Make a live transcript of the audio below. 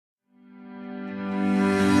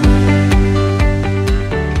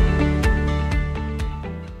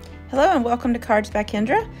welcome to Cards by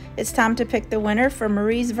Kendra. It's time to pick the winner for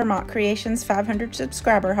Marie's Vermont Creations 500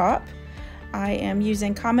 subscriber hop. I am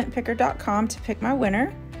using commentpicker.com to pick my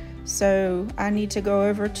winner. So I need to go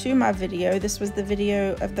over to my video. This was the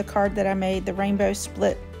video of the card that I made, the rainbow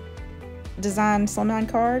split design slimline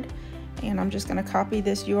card. And I'm just going to copy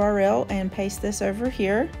this URL and paste this over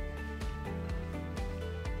here.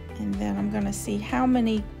 And then I'm going to see how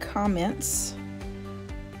many comments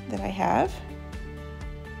that I have.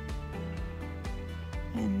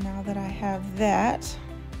 And now that I have that,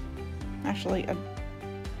 actually I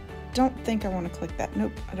don't think I want to click that.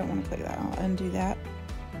 Nope, I don't want to click that. I'll undo that.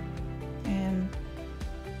 And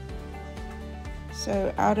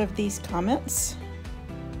so out of these comments,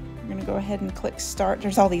 I'm going to go ahead and click start.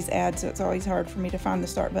 There's all these ads, so it's always hard for me to find the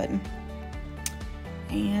start button.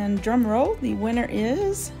 And drum roll, the winner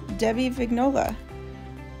is Debbie Vignola.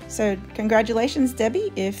 So congratulations,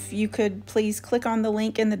 Debbie. If you could please click on the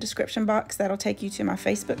link in the description box, that'll take you to my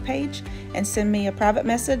Facebook page, and send me a private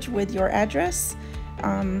message with your address.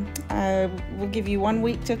 I will give you 1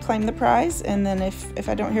 week to claim the prize, and then if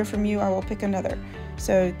I don't hear from you, I will pick another.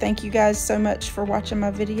 So thank you guys so much for watching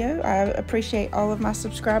my video. I appreciate all of my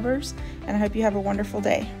subscribers, and I hope you have a wonderful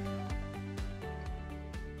day.